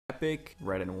epic,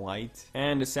 red and white,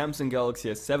 and the Samsung Galaxy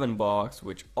S7 box,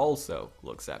 which also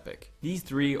looks epic. These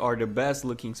three are the best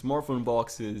looking smartphone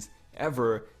boxes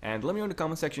ever, and let me know in the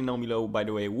comment section down below, by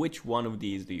the way, which one of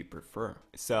these do you prefer.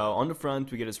 So on the front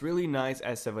we get this really nice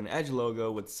S7 Edge logo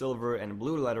with silver and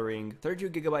blue lettering,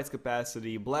 32GB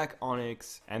capacity, black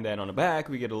onyx, and then on the back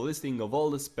we get a listing of all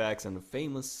the specs and the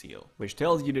famous seal, which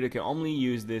tells you that you can only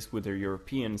use this with a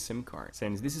European SIM card.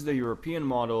 Since this is the European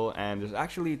model and there's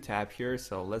actually a tab here,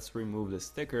 so let's remove the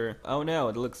sticker. Oh no,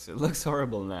 it looks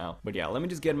horrible now. But yeah, let me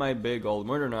just get my big old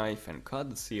murder knife and cut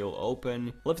the seal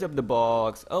open, lift up the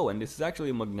box. Oh, and this is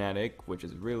actually magnetic, which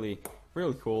is really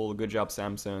cool. Good job,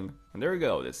 Samsung. And there we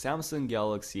go, the Samsung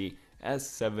Galaxy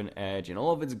S7 Edge in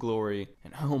all of its glory,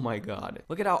 and oh my god,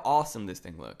 look at how awesome this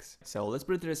thing looks. So let's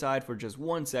put it to the side for just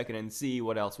 1 second and see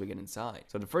what else we get inside.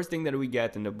 So the first thing that we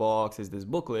get in the box is this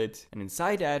booklet, and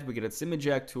inside that we get a SIM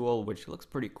eject tool, which looks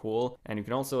pretty cool, and you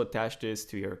can also attach this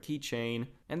to your keychain.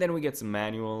 And then we get some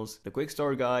manuals, the quick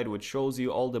start guide, which shows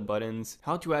you all the buttons,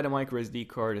 how to add a micro SD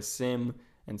card, a SIM,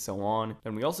 and so on.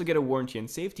 Then we also get a warranty and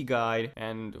safety guide,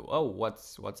 and oh,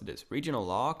 what's this? Regional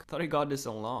lock? Thought I got this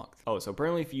unlocked. Oh, so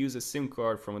apparently if you use a SIM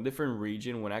card from a different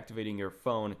region when activating your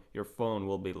phone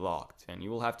will be locked, and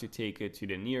you will have to take it to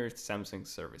the nearest Samsung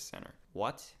service center.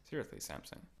 What? Seriously,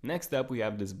 Samsung. Next up we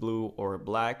have this blue or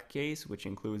black case, which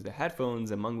includes the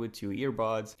headphones among with 2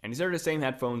 earbuds, and these are the same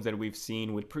headphones that we've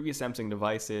seen with previous Samsung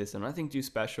devices, and nothing too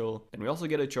special. Then we also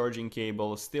get a charging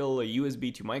cable, still a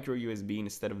USB to micro USB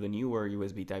instead of the newer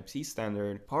USB Type-C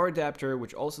standard, power adapter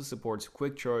which also supports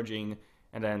quick charging.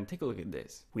 And then take a look at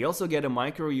this. We also get a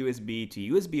micro USB to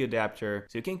USB adapter,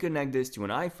 so you can connect this to an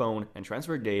iPhone and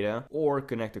transfer data, or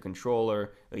connect a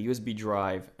controller, a USB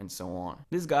drive, and so on.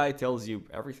 This guy tells you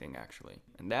everything actually.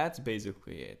 And that's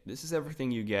basically it. This is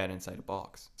everything you get inside the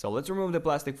box. So let's remove the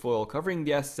plastic foil covering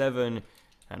the S7,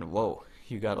 and whoa,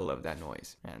 you gotta love that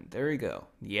noise. And there you go.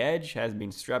 The Edge has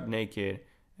been strapped naked,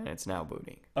 and it's now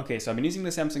booting. Okay, so I've been using the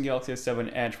Samsung Galaxy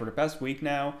S7 Edge for the past week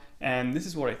now, and this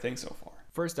is what I think so far.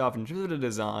 First off, in terms of the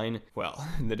design, well,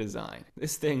 the design.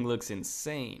 This thing looks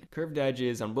insane. Curved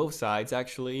edges on both sides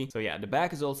actually. So yeah, the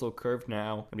back is also curved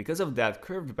now, and because of that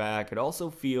curved back, it also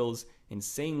feels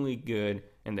insanely good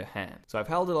in the hand. So I've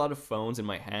held a lot of phones in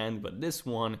my hand, but this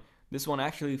one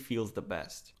actually feels the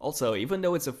best. Also, even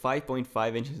though it's a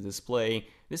 5.5 inches display,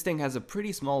 this thing has a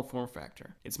pretty small form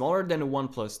factor. It's smaller than the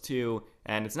OnePlus 2,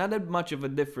 and it's not that much of a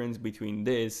difference between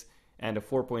this and a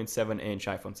 4.7-inch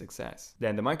iPhone 6s.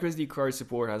 Then the microSD card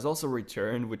support has also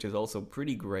returned, which is also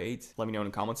pretty great. Let me know in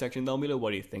the comment section down below what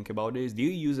do you think about this. Do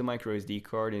you use a microSD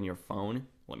card in your phone?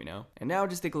 Let me know. And now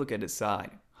just take a look at the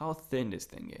side, how thin this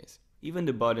thing is. Even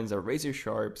the buttons are razor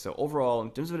sharp, so overall,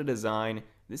 in terms of the design,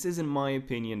 this is in my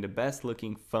opinion the best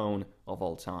looking phone of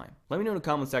all time. Let me know in the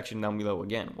comment section down below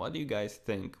again, what do you guys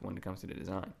think when it comes to the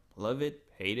design? Love it?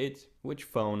 Hate it? Which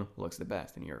phone looks the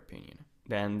best in your opinion?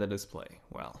 Then the display.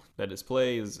 Well, the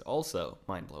display is also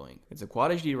mind-blowing. It's a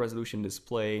Quad HD resolution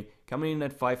display coming in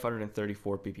at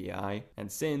 534 ppi,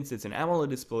 and since it's an AMOLED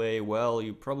display, well,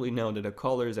 you probably know that the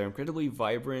colors are incredibly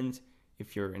vibrant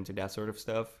if you're into that sort of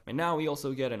stuff. And now we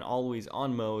also get an always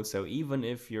on mode, so even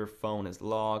if your phone is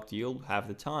locked, you'll have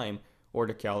the time or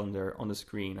the calendar on the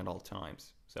screen at all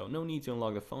times. So no need to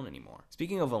unlock the phone anymore.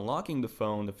 Speaking of unlocking the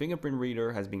phone, the fingerprint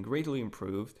reader has been greatly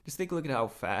improved. Just take a look at how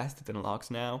fast it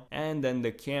unlocks now. And then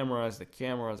the cameras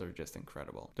are just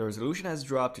incredible. The resolution has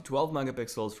dropped to 12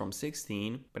 megapixels from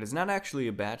 16, but it's not actually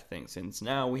a bad thing since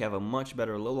now we have a much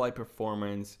better low light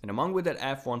performance. And among with that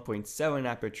f1.7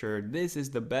 aperture, this is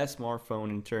the best smartphone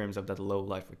in terms of that low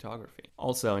light photography.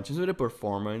 Also, in terms of the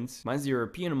performance, mine's the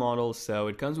European model, so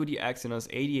it comes with the Exynos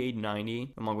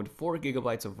 8890, along with 4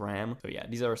 GB of RAM. So yeah,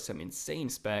 these are some insane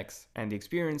specs, and the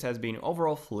experience has been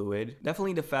overall fluid.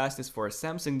 Definitely the fastest for a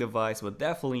Samsung device, but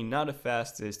definitely not the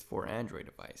fastest for an Android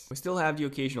device. We still have the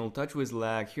occasional TouchWiz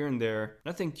lag here and there,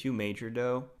 nothing too major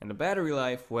though. And the battery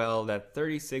life, well, that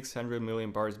 3600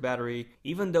 mAh battery,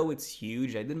 even though it's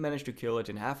huge, I did manage to kill it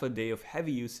in half a day of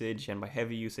heavy usage, and by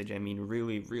heavy usage I mean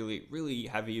really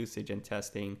heavy usage and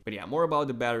testing. But yeah, more about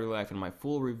the battery life in my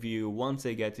full review once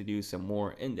I get to do some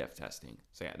more in-depth testing.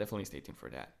 So yeah, definitely stay tuned for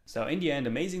that. So in the end,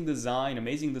 amazing design,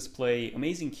 amazing display,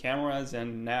 amazing cameras,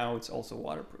 and now it's also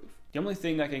waterproof. The only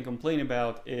thing I can complain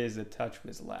about is the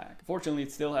TouchWiz lag. Fortunately,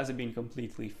 it still hasn't been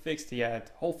completely fixed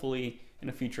yet, hopefully in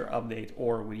a future update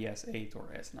or with the S8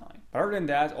 or S9. But other than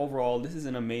that, overall, this is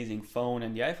an amazing phone,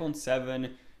 and the iPhone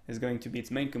 7 is going to be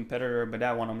its main competitor, but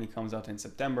that one only comes out in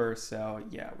September, so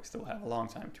yeah, we still have a long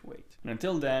time to wait. And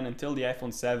until then, until the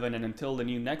iPhone 7 and until the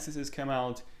new Nexuses come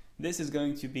out, this is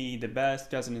going to be the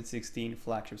best 2016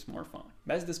 flagship smartphone.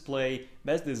 Best display,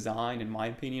 best design in my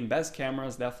opinion, best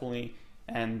cameras definitely,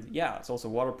 and yeah, it's also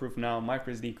waterproof now,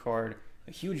 micro SD card,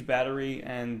 a huge battery,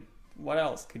 and what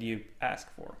else could you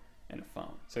ask for in a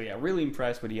phone? So yeah, really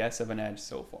impressed with the S7 Edge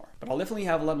so far. But I'll definitely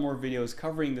have a lot more videos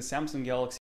covering the Samsung Galaxy